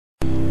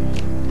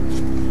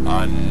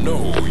I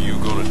know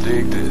you're gonna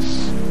dig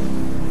this.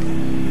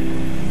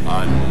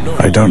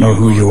 I don't know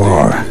who you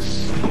are.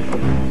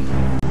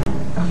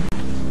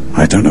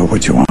 I don't know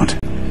what you want.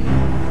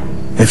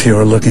 If you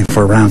are looking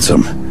for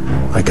ransom,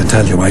 I can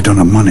tell you I don't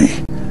have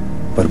money.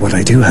 But what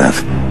I do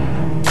have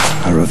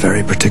are a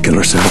very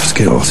particular set of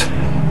skills.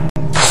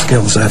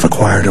 Skills I've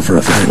acquired over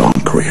a very long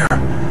career.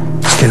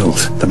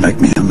 Skills that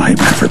make me a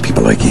nightmare for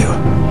people like you.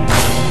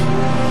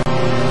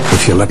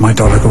 If you let my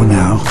daughter go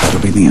now,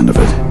 that'll be the end of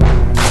it.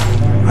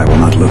 I will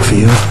not look for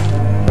you.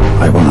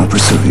 I will not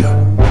pursue you.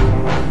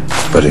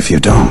 But if you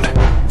don't,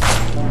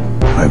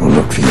 I will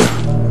look for you.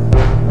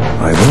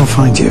 I will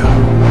find you.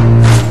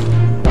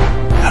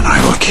 And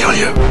I will kill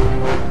you.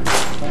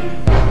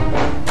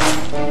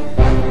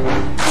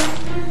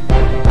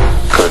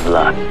 Good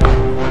luck.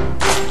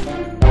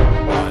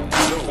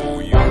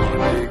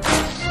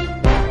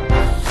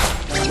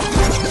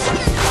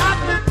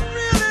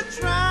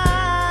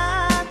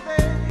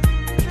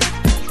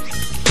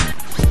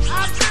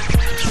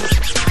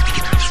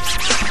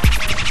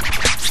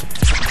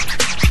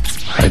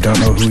 I don't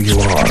know who you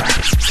are.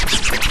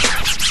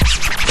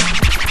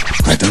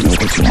 I don't know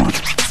what you want.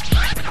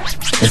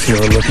 If you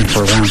are looking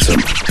for ransom,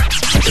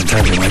 I can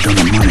tell you I don't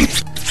have money.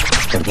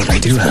 But what I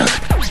do have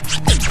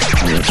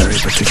are a very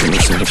particular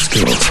set of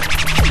skills.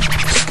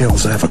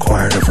 Skills I've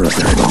acquired over a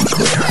very long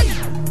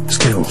career.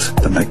 Skills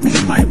that make me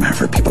a nightmare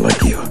for people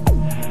like you.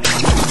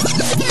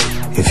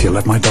 If you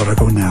let my daughter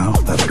go now,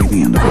 that'll be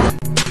the end of it.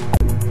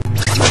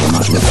 I will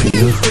not look for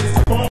you.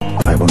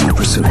 I will not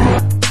pursue you.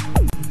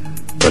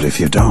 But if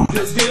you don't,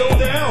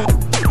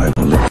 I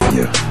will look for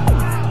you.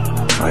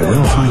 I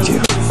will find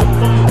you.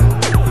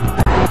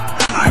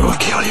 And I will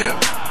kill you.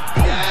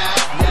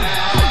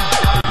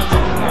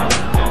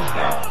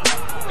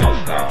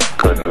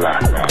 Good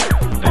luck.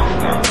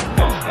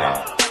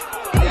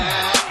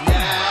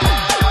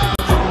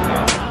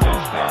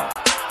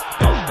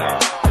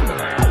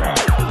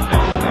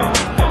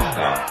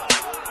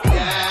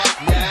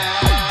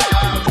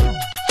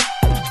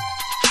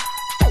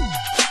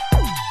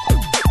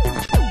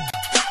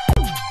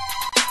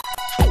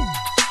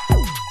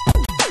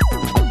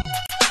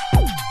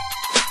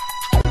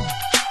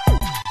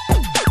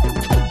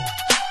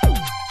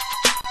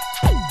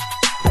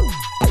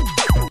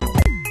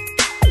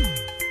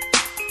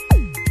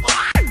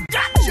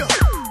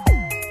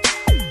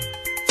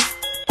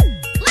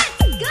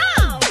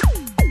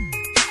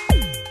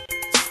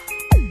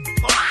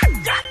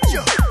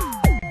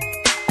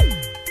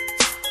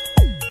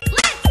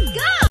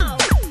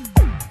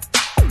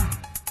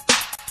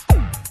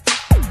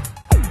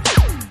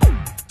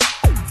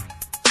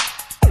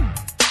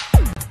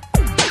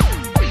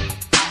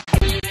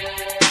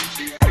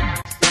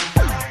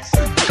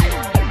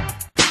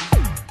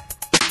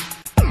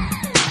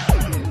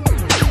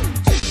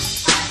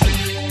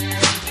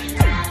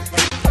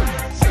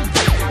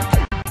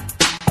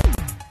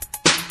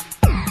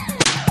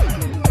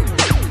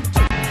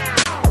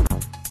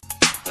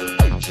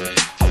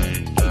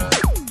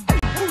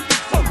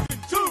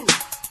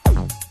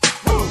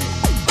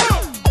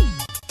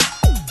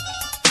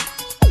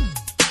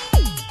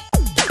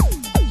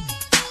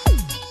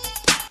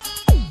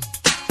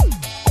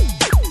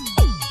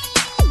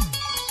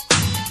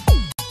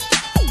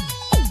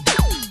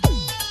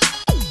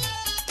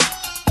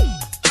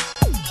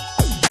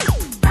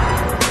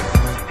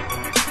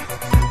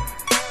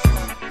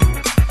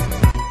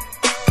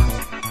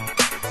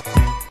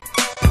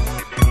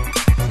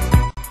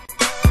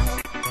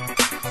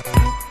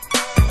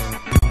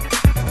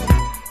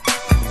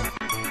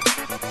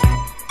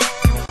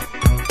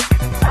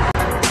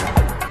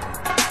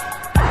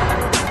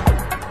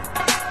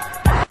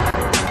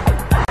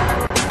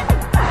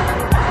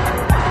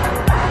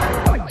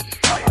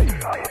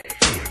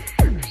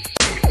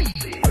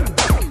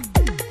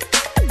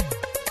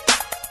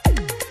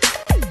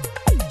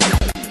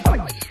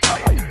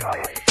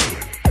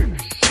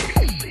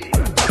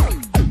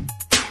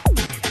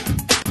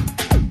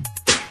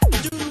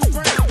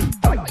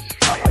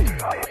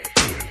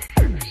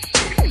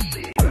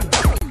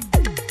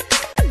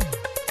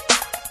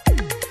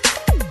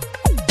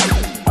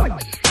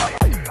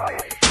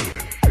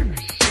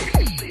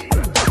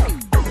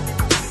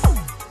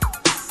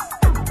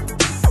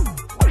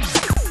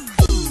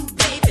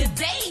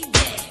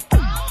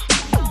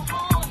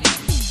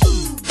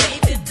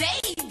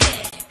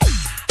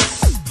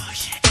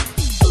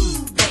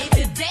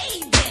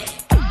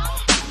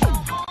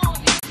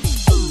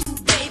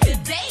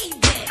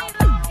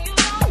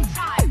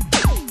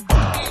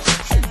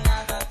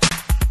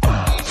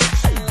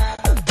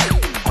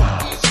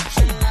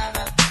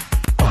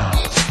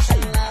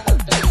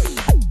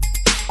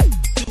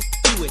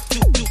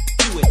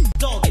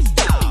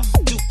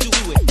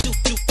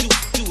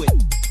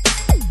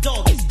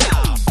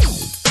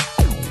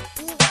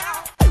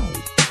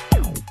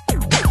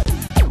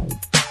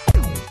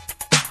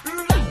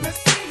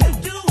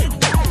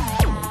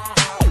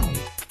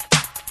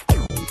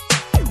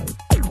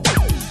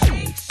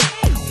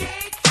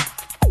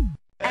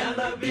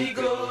 beat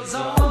goes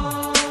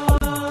on,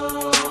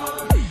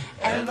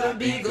 and the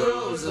beat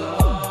goes on.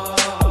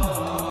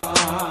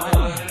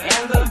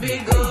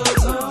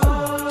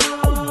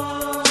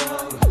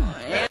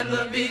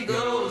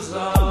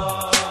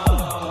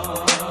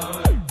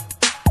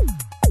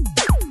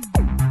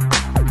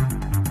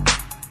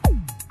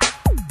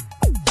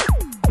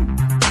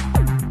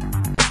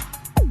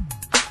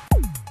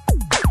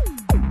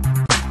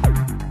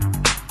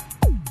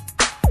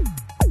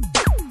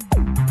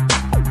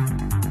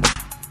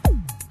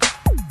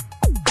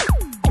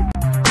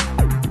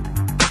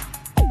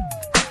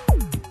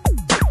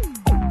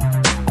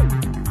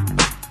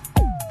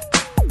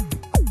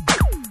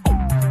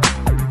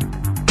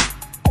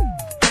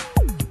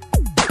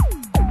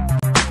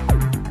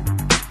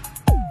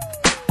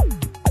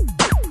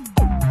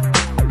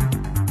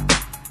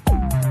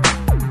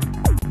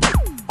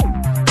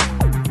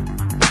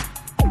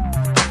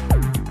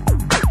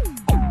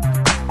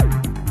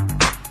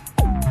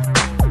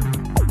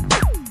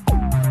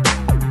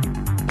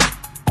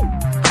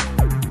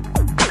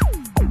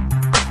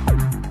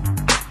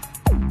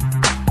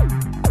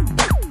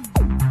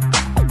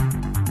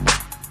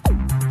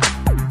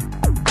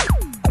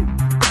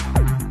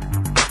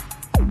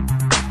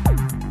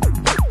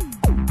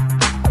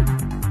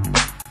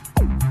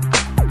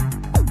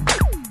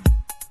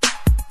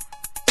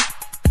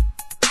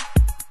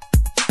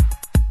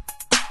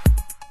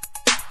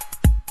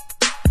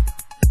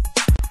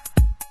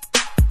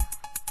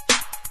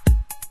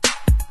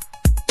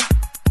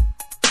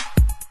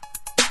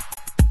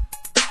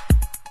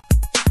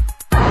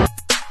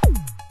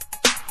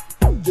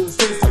 Just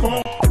taste the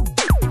funk.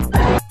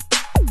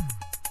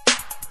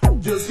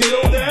 Just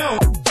get on down.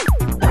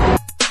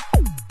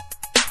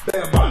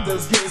 That body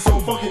just getting so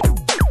funky.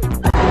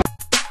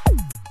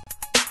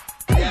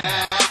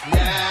 Yeah,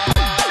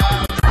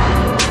 yeah.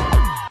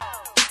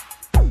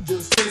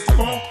 Just taste the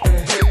funk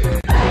and hit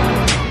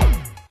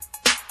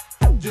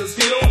me. Just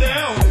get on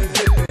down and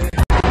hit me.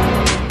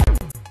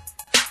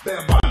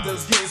 That body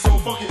just getting so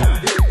funky now,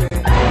 hit me.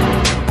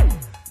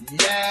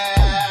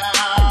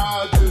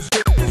 Yeah, just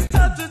hit me. It's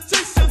time to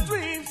chase your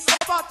dreams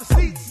about the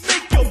seats.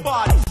 Make your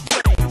body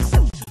sway,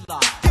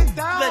 socialize. Get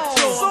down. Let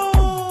your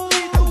soul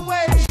lead the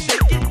way.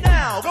 Shake it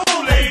now. Go,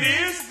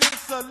 ladies.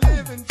 It's a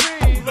living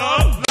dream.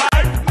 Love,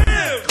 life,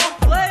 live. Come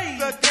play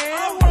The game.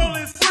 Our world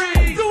is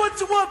free. Do what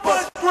you want,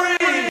 but free.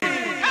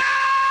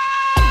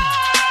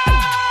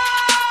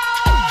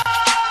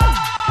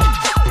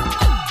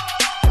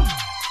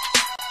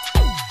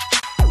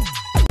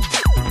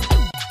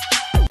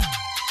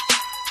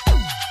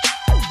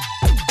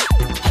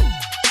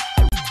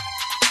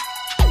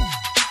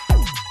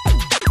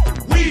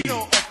 We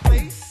know a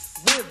place.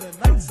 Where the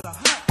nights are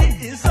hot.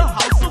 It is a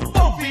house of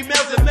fun.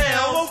 Females and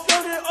males. Both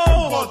young and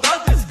old. For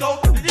the disco,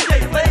 the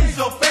DJ plays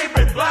your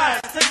favorite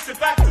blast. Takes it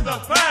back to the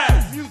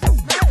past.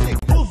 Music's magic.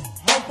 Pump,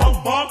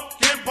 pump, pump,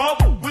 get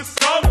bump with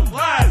some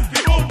glass,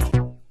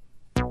 people.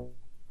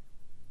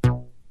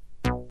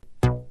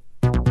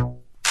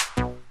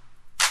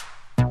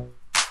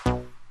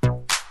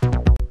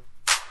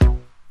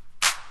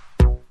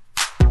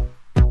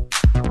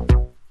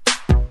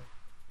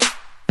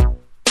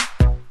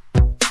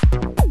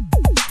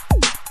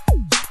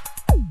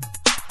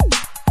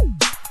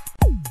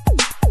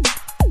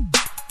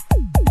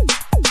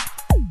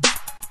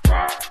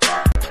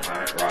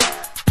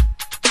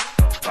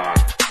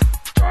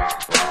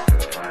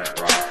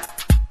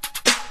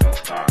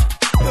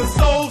 The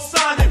soul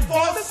sonic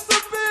force. Mr.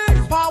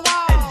 Big Pow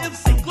Wow. And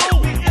MC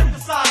Glow, we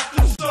emphasize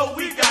this show.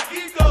 We got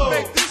ego.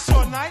 Make this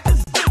your night.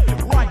 Just live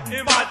it right.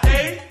 In my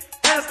day,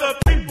 as the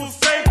people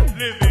say,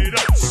 live it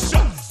up.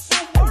 Shucks. So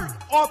work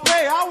or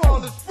pay. Our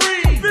world is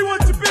free. Be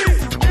what you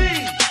be.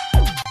 Me.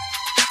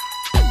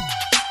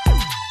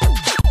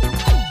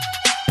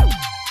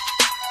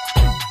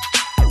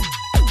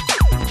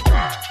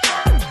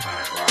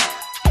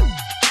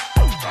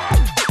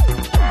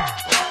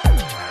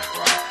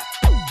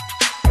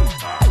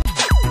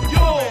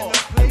 You're In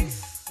a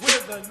place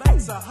where the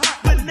nights are hot.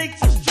 with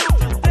nature's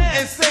children And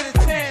dance say the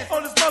chance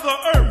on this mother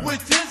earth.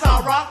 which is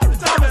our rock. The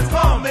time has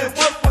come and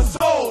work for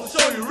soul.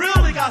 Show you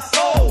really got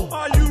soul.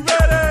 Are you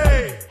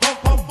ready? Pump,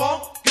 pump,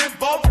 pump, get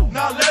bump.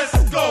 Now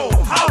let's go.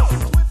 House.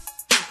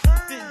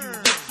 Then you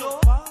let your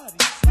body.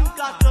 You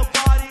got the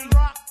body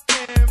rock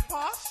and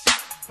pop.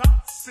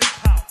 Bounce and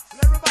house. And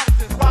everybody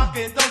just rock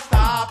it, don't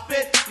stop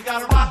it. You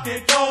gotta rock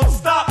it, don't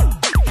stop.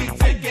 Keep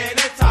ticking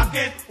and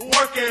talking,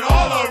 working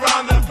all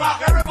around the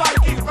clock. Everybody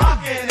keep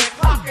rocking and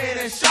clocking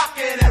and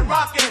shocking and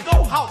rocking.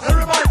 Go house.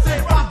 Everybody say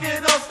rock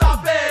it, don't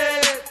stop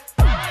it.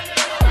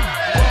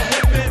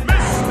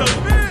 Mr.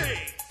 Big.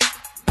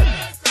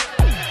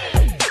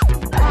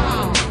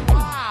 Wow,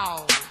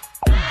 wow.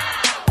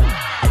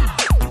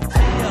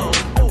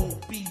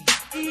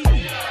 L-O-B-E.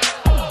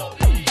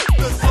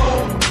 The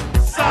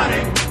soul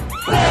sonic.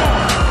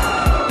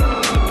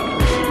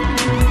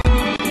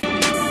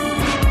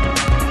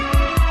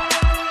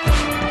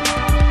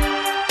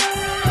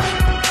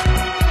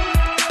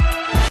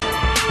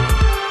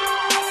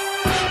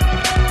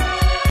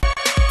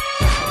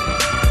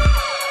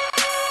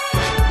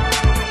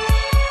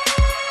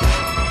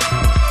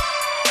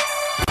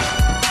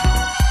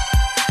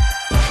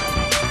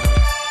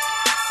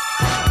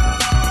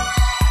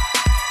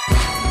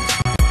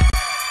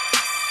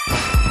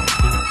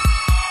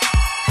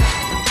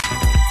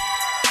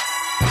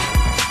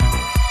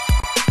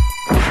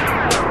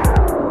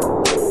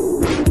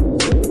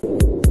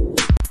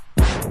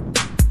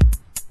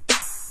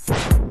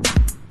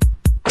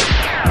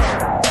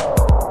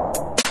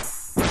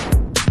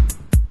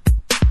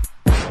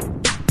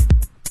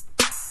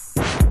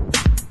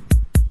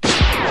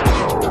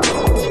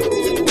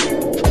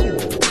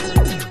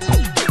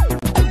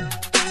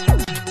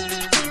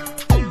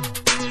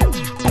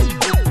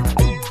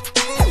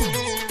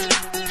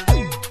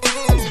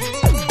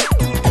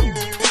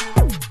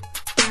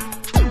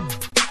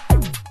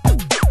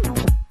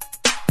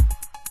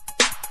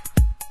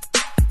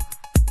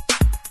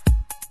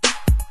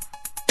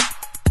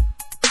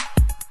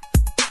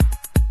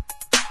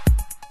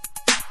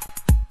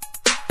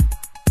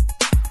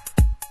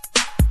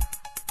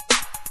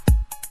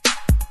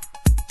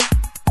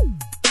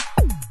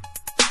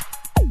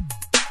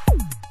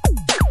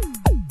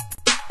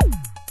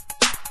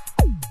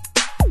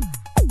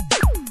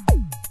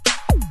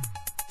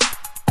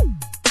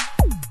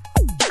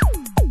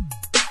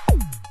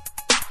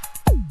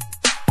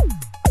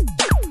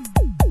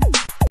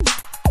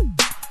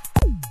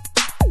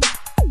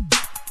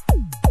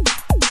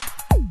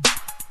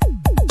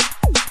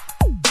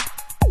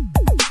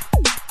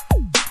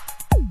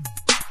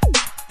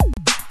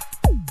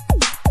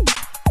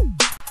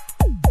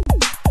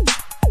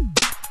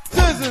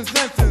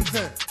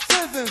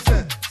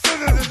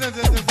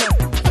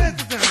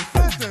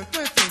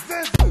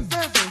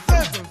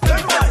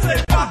 Everybody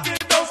say rock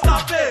it, don't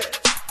stop it.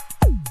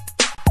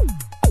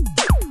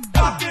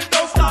 Rock it,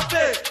 don't stop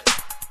it.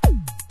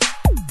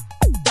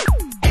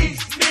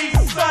 East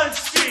means Sun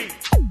Street.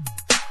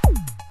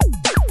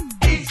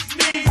 East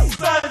means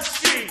Sun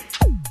Street.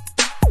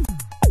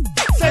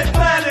 Say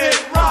Planet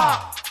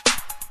Rock.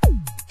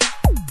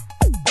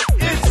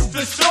 It's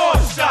the short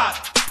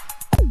shot.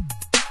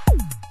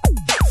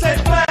 Say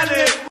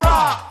Planet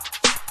Rock.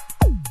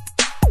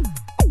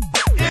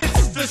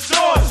 It's the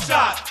short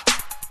shot.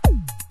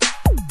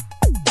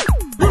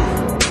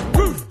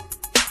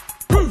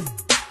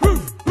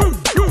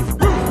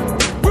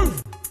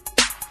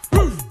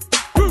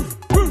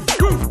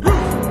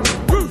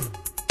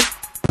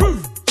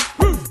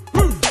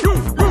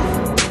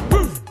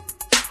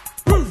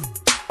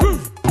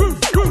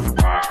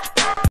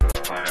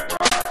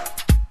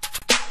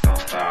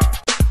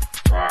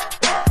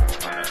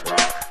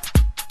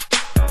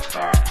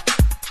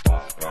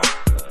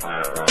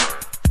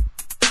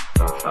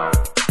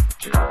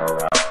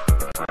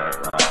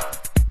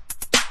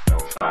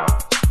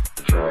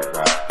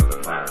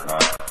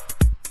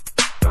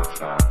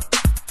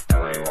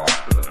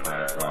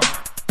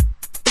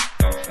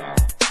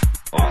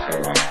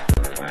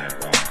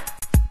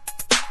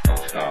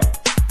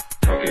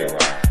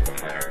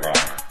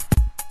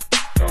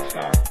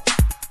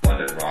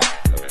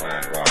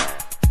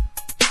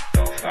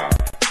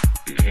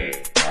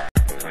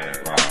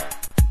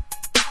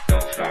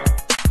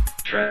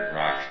 Trent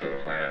rocks to the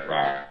planet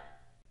rock.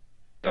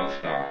 Don't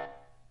stop.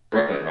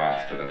 Brooklyn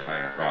rocks to the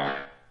planet rock.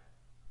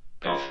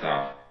 Don't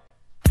stop.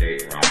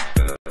 Dayton rocks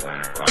to the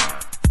planet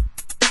rock.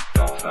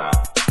 Don't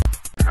stop.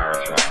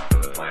 Paris rocks to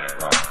the planet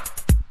rock.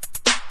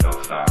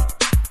 Don't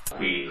stop.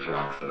 Queens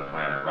rocks to the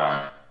planet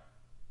rock.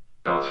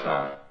 Don't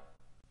stop.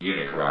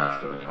 Munich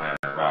rocks to the planet